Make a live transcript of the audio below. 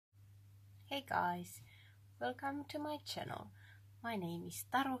Hey guys, welcome to my channel. My name is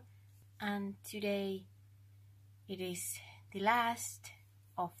Taru and today it is the last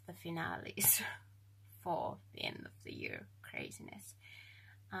of the finales for the end of the year craziness.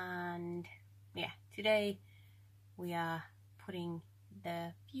 And yeah, today we are putting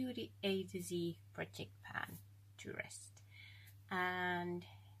the Beauty A to Z project pan to rest. And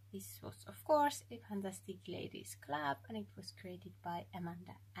this was of course a PANtastic ladies collab and it was created by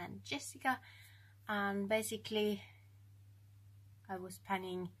Amanda and Jessica, and basically I was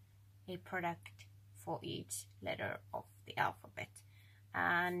panning a product for each letter of the alphabet,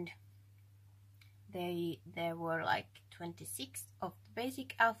 and there were like 26 of the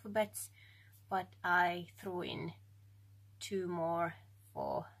basic alphabets, but I threw in 2 more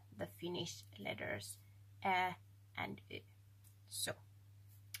for the Finnish letters Ä and Ö. So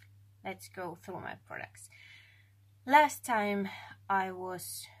let's go through my products. Last time I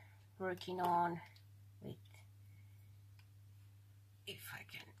was working on with, if I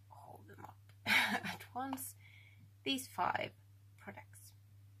can hold them up at once, these 5 products.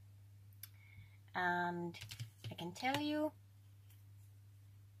 And I can tell you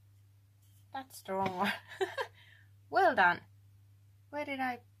that's the wrong one. Well done. Where did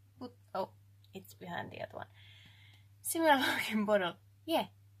I put? Oh, it's behind the other one. Similar looking bottle. Yeah,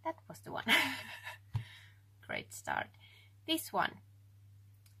 that was the one. Great start. This one,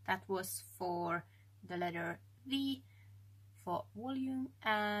 that was for the letter V for volume,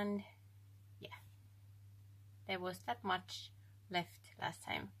 and yeah, there was that much left last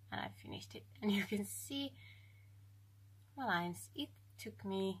time and I finished it, and you can see my lines. It took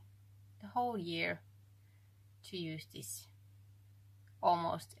me the whole year to use this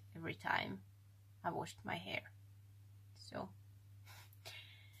almost every time I washed my hair. So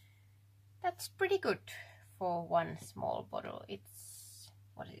that's pretty good for one small bottle. It's,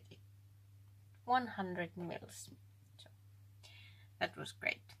 what is it, 100 mils. So that was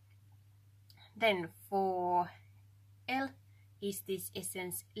great. Then for L is this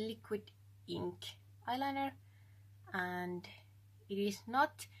Essence Liquid Ink eyeliner, and it is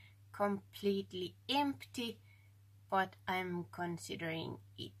not completely empty, but I'm considering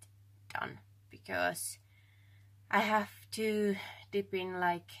it done because I have to dip in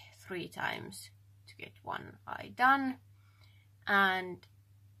like 3 times to get one eye done, and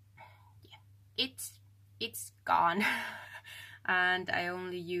yeah, it's gone. And I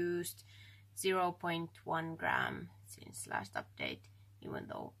only used 0.1 gram since last update, even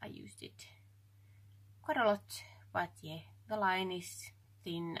though I used it quite a lot. But yeah, the line is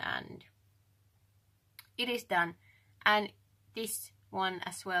thin and it is done, and this one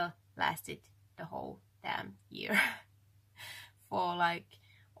as well lasted the whole damn year for like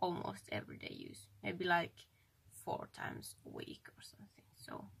almost everyday use, maybe like 4 times a week or something.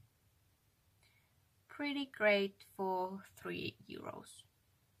 So pretty great for €3.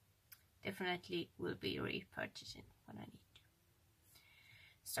 Definitely will be repurchasing when I need to.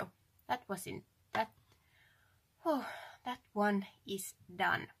 So that was in that. Oh, that one is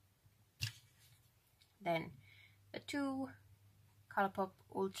done. Then the 2 Colourpop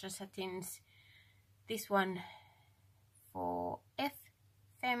Ultra Satins. This one for F,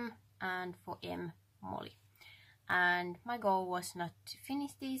 Femme, and for M, Molly. And my goal was not to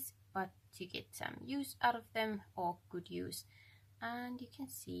finish these, but to get some use out of them, or good use. And you can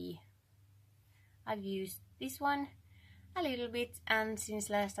see I've used this one a little bit, and since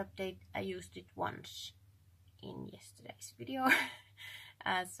last update I used it once in yesterday's video.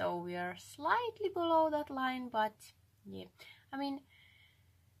 So we are slightly below that line, but yeah, I mean,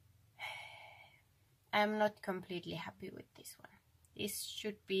 I'm not completely happy with this one. This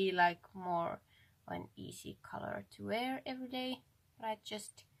should be like more an easy color to wear every day, but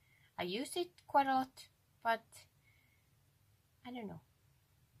I use it quite a lot, but I don't know.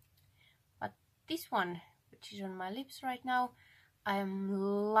 But this one, which is on my lips right now, I am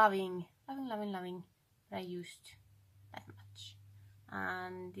loving, but I used that much.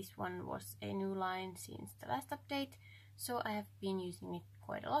 And this one was a new line since the last update, so I have been using it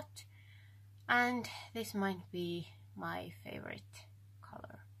quite a lot. And this might be my favorite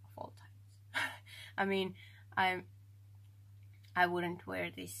color of all times. I mean, I wouldn't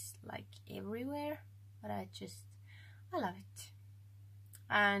wear this like everywhere, but I love it.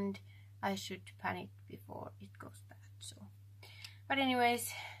 And I should pan it before it goes bad. So, but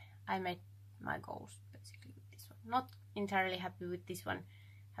anyways, I met my goals basically with this one. Not entirely happy with this one,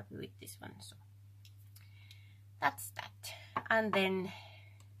 happy with this one. So that's that. And then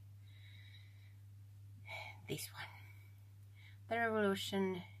this one,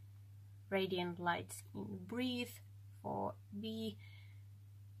 the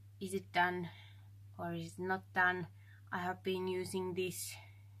is it done or is it not done? I have been using this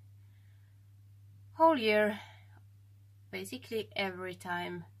whole year, basically every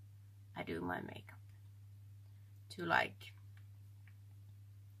time I do my makeup, to like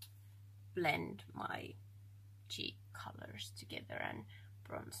blend my cheek colors together and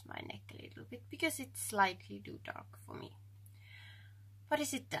bronze my neck a little bit, because it's slightly too dark for me. But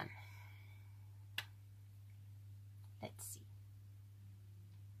is it done? Let's see.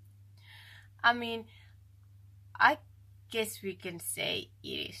 I mean, I guess we can say it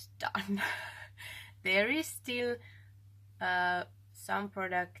is done. There is still some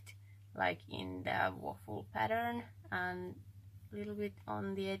product like in the waffle pattern and a little bit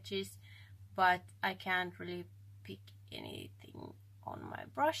on the edges, but I can't really pick anything on my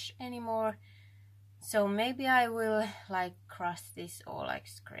brush anymore. So maybe I will like crush this or like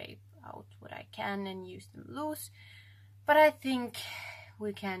scrape out what I can and use them loose. But I think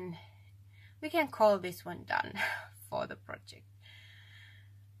we can call this one done for the project.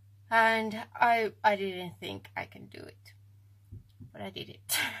 And I didn't think I can do it, but I did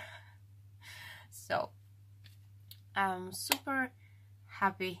it. So I'm super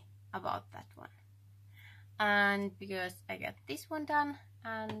happy about that one. And because I got this one done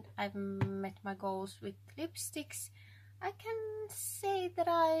and I've met my goals with lipsticks, I can say that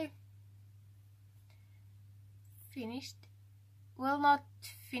I finished, well, not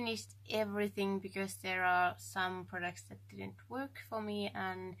finished everything, because there are some products that didn't work for me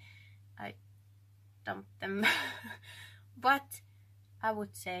and I dumped them. But I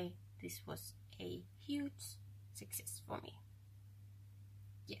would say this was a huge success for me.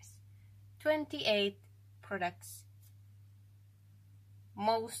 Yes, 28 products,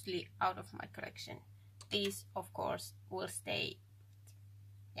 mostly out of my collection. These of course will stay.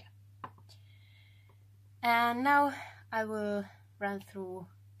 Yeah. And now I will run through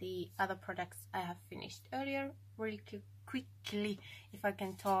the other products I have finished earlier really quickly, if I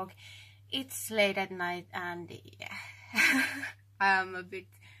can talk. It's late at night and yeah, I'm a bit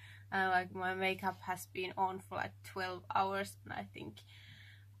like my makeup has been on for like 12 hours and I think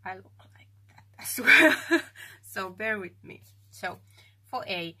I look like that as well. So bear with me. So for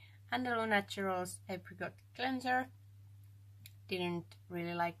A, Andalo Naturals Apricot Cleanser. Didn't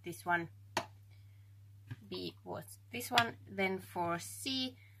really like this one. B was this one. Then for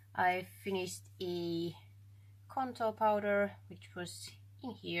C, I finished a contour powder, which was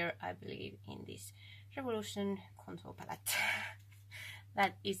in here, I believe, in this Revolution contour palette.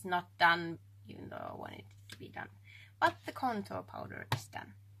 That is not done, even though I wanted it to be done. But the contour powder is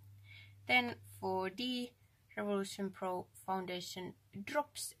done. Then for D, Revolution Pro Foundation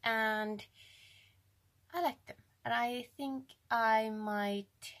drops, and I like them. And I think I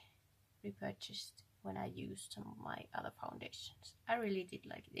might repurchase when I use some of my other foundations. I really did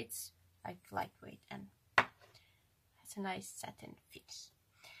like it. It's like lightweight and has a nice satin finish.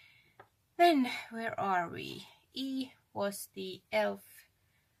 Then where are we? E was the e.l.f.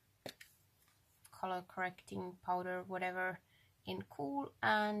 color correcting powder, whatever, in Cool,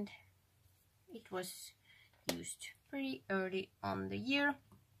 and it was used pretty early on the year.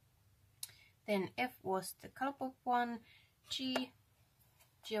 Then F was the Colourpop one. G,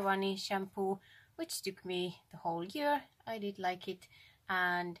 Giovanni shampoo, which took me the whole year. I did like it,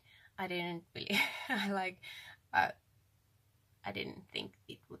 and I didn't really I didn't think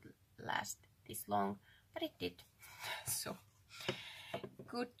it would last this long, but it did. So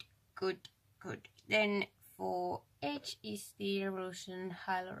good. Then for H is the Revolution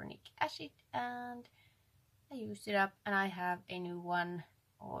Hyaluronic Acid, and I used it up, and I have a new one,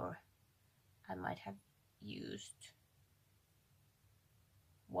 or I might have used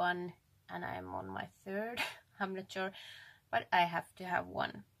one and I'm on my third. I'm not sure, but I have to have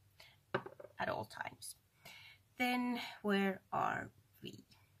one at all times. Then where are we?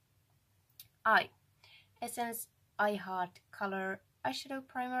 I, Essence I Heart Color Eyeshadow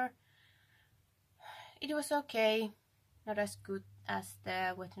Primer. It was okay, not as good as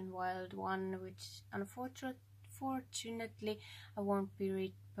the Wet n Wild one, which unfortunately I won't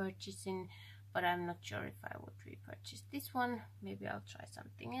be repurchasing, but I'm not sure if I would repurchase this one. Maybe I'll try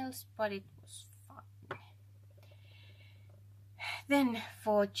something else, but it was fun. Then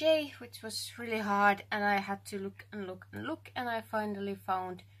for J, which was really hard, and I had to look and look and look, and I finally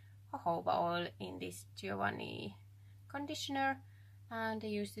found jojoba oil in this Giovanni conditioner, and I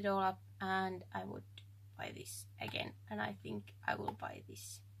used it all up, and I would buy this again, and I think I will buy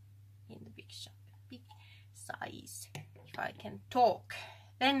this in the big shop, big size, if I can talk.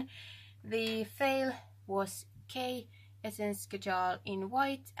 Then the fail was K, Essence Kajal in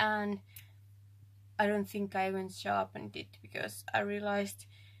white, and I don't think I even sharpened it because I realized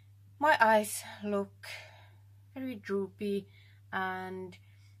my eyes look very droopy and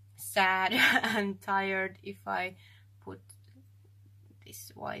sad and tired if I put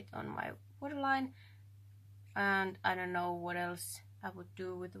this white on my waterline, and I don't know what else I would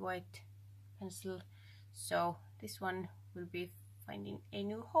do with the white pencil, so this one will be finding a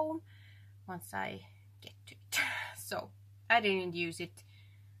new home once I get to it. So I didn't use it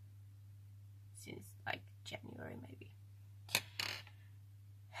since like January maybe.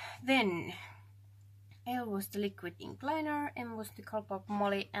 Then L was the liquid ink liner, M was the Colourpop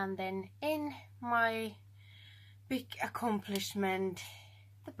Molly, and then N, my big accomplishment,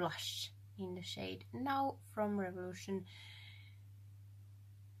 the blush in the shade Now from Revolution.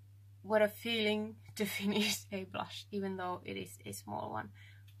 What a feeling to finish a blush, even though it is a small one.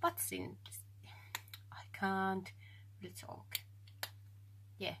 But since I can't really talk,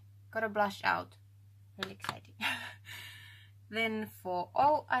 yeah, got a blush out. Really excited. Then for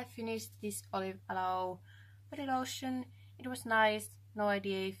O, I finished this Olive Aloe body lotion. It was nice. No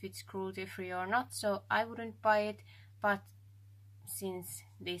idea if it's cruelty free or not, so I wouldn't buy it. But since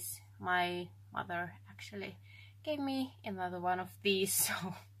this, my mother actually gave me another one of these, so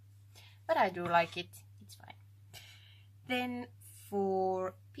but I do like it. It's fine. Then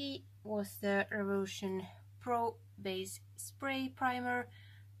for P was the Revolution Pro Base Spray Primer,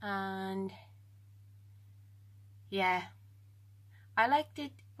 and yeah, I liked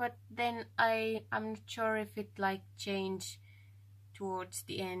it, but then I'm not sure if it like changed towards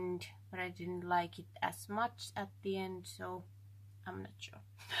the end, but I didn't like it as much at the end, so I'm not sure.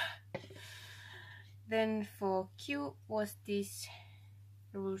 Then for Q was this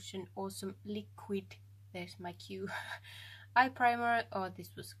Revolution Awesome Liquid, there's my Q, eye primer, or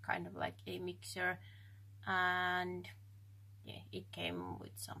this was kind of like a mixer, and yeah, it came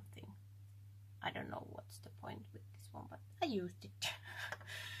with something. I don't know what's the point with this one, but I used it.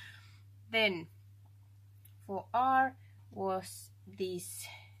 Then for R was this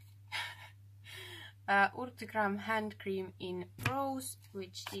Urtekram hand cream in Rose,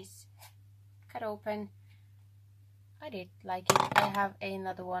 which is cut open. I did like it. I have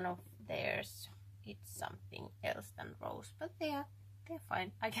another one of theirs. It's something else than Rose, but they're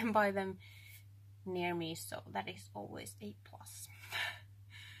fine. I can buy them near me, so that is always a plus.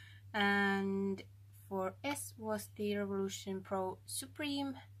 And for S was the Revolution Pro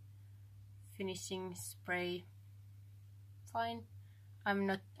Supreme finishing spray. Fine.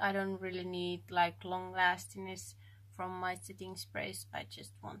 I don't really need like long lastingness from my setting sprays. I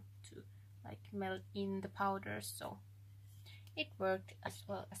just want to like melt in the powder, so it worked as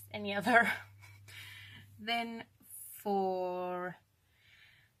well as any other. Then for,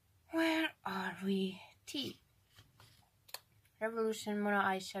 where are we? T. Revolution Mono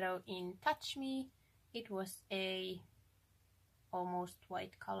Eyeshadow in Touch Me. It was a almost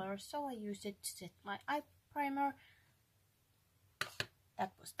white color, so I used it to set my eye primer.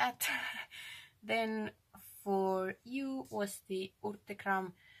 That was that. Then for U was the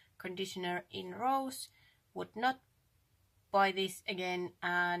Urtekram conditioner in Rose. Would not buy this again,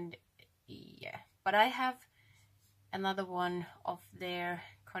 and yeah, but I have another one of their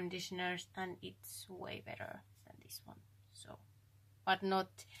conditioners and it's way better than this one, so, but not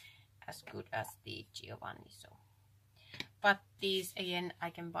as good as the Giovanni, so, but these again I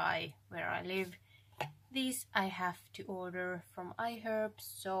can buy where I live. These I have to order from iHerb,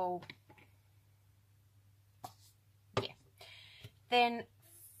 so yeah. Then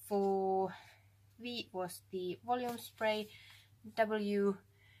for V was the volume spray, W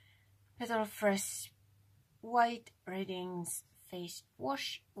Petal Fresh White Reddings face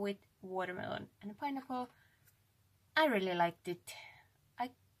wash with watermelon and pineapple. I really liked it.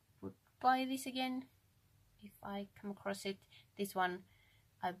 I would buy this again if I come across it. This one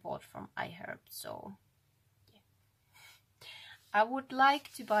I bought from iHerb, so yeah. I would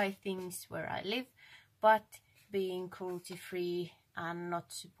like to buy things where I live, but being cruelty free and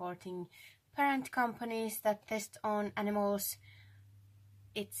not supporting parent companies that test on animals,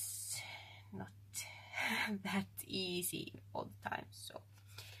 it's not that easy all the time, so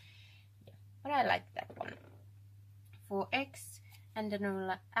yeah, but I like that one. For X,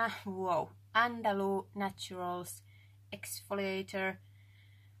 Andalou Naturals exfoliator.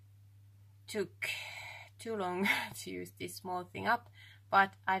 Took too long to use this small thing up,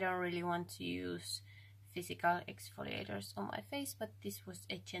 but I don't really want to use physical exfoliators on my face, but this was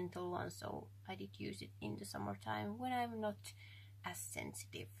a gentle one, so I did use it in the summertime when I'm not as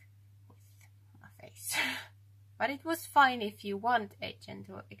sensitive with my face. But it was fine if you want a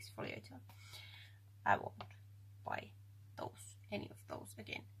gentle exfoliator. I won't buy any of those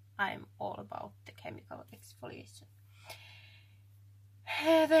again. I'm all about the chemical exfoliation.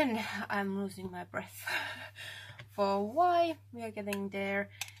 Then I'm losing my breath for why we are getting there.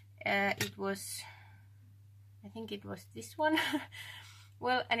 It was, I think it was this one.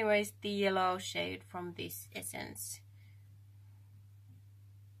 Well, anyways, the yellow shade from this Essence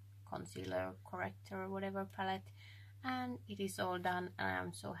concealer corrector, whatever palette, and it is all done, and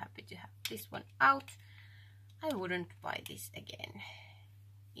I'm so happy to have this one out. I wouldn't buy this again.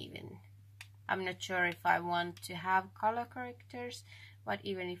 Even I'm not sure if I want to have color correctors, but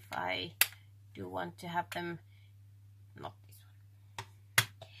even if I do want to have them, not this one.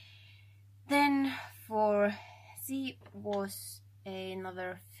 Then for Z was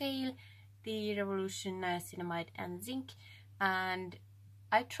another fail, the Revolution Niacinamide and Zinc, and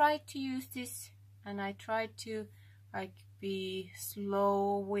I tried to use this, and I tried to like be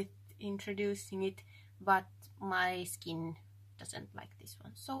slow with introducing it, but my skin doesn't like this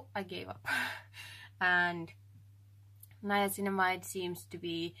one, so I gave up. And niacinamide seems to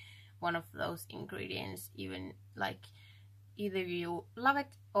be one of those ingredients, even like either you love it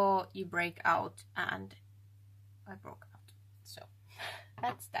or you break out, and I broke out. So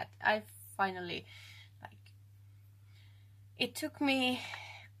that's that. I finally, like, it took me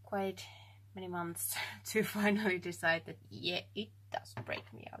quite many months to finally decide that yeah, it does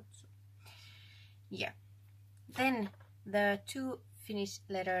break me out. So yeah. Then the two finished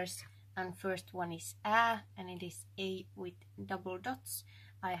letters, and first one is A, and it is A with double dots.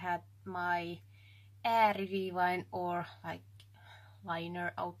 I had my Airy Divine, or like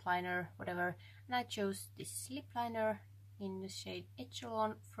liner, outliner, whatever, and I chose this lip liner in the shade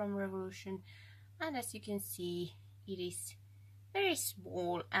Echelon from Revolution, and as you can see, it is very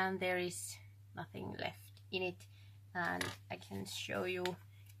small and there is nothing left in it, and I can show you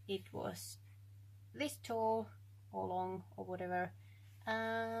it was this tall or long or whatever,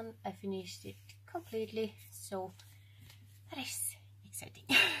 and I finished it completely, so that is exciting.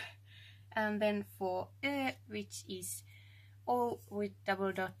 And then for which is all with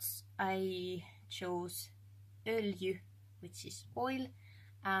double dots, I chose Öljy, which is oil,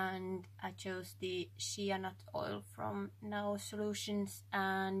 and I chose the shea nut oil from Now Solutions,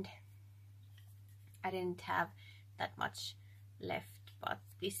 and I didn't have that much left, but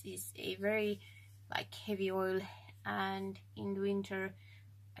this is a very like heavy oil, and in the winter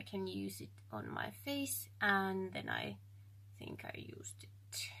I can use it on my face, and then I think I used it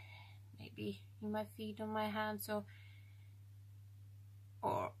maybe in my feet, on my hands,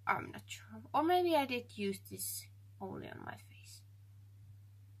 or I'm not sure, or maybe I did use this only on my face,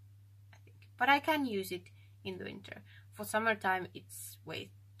 I think, but I can use it in the winter. For summertime it's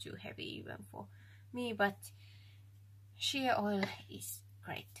way too heavy even for me, but shea oil is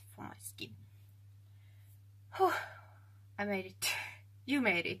great for my skin. Whew, I made it. You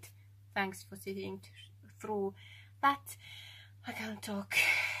made it. Thanks for sitting through that. I can't talk.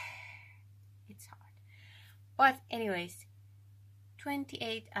 It's hard. But anyways,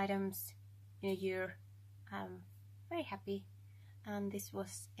 28 items in a year. I'm very happy, and this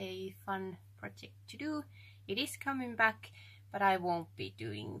was a fun project to do. It is coming back, but I won't be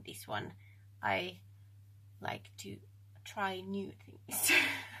doing this one. I like to try new things.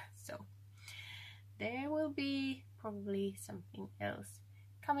 So there will be probably something else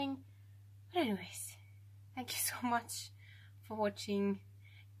coming. But anyways, thank you so much for watching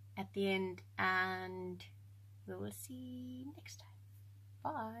at the end, and we will see you next time.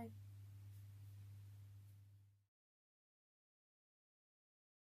 Bye.